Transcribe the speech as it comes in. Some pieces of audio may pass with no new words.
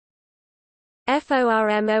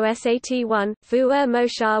Formosat-1, Fu Mo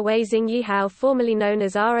Sha Wei Xing Yihao, formerly known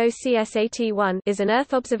as ROCSAT-1, is an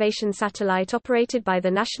Earth observation satellite operated by the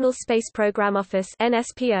National Space Program Office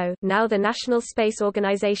 (NSPO), now the National Space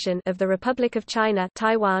Organization of the Republic of China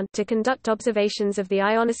 (Taiwan), to conduct observations of the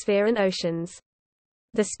ionosphere and oceans.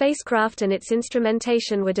 The spacecraft and its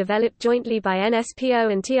instrumentation were developed jointly by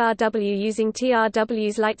NSPO and TRW using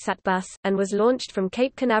TRW's Lightsat bus, and was launched from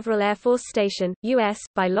Cape Canaveral Air Force Station, U.S.,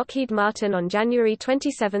 by Lockheed Martin on January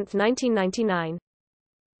 27, 1999.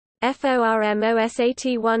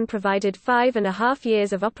 Formosat-1 provided 5.5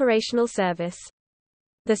 years of operational service.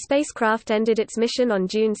 The spacecraft ended its mission on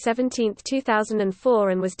June 17, 2004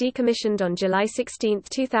 and was decommissioned on July 16,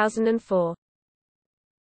 2004.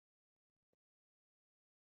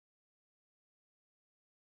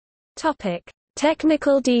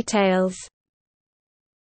 Technical details.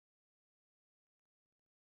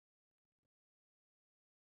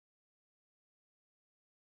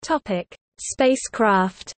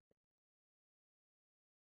 Spacecraft.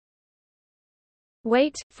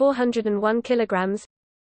 Weight 401 kilograms.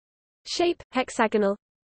 Shape hexagonal.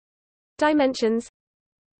 Dimensions: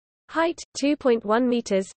 height 2.1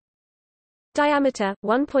 meters. Diameter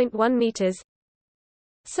 1.1 meters.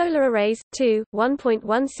 Solar arrays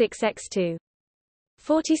 1.16 x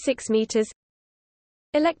 46 meters.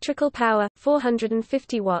 Electrical power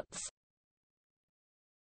 450 watts.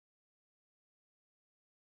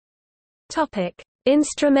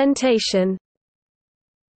 Instrumentation.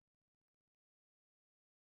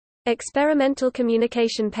 Experimental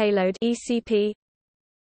Communication Payload (ECP),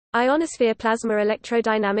 Ionosphere Plasma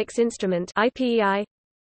Electrodynamics Instrument (IPEI),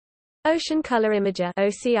 Ocean Color Imager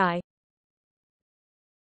 (OCI).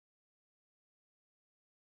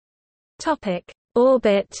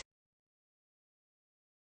 Orbit.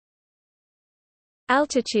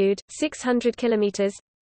 Altitude 600 kilometers.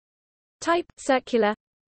 Type circular.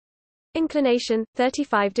 Inclination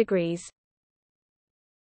 35 degrees.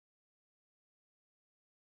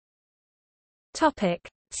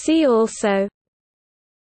 See also: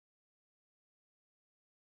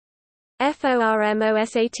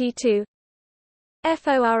 Formosat-2,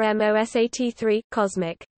 Formosat-3,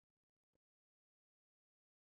 Cosmic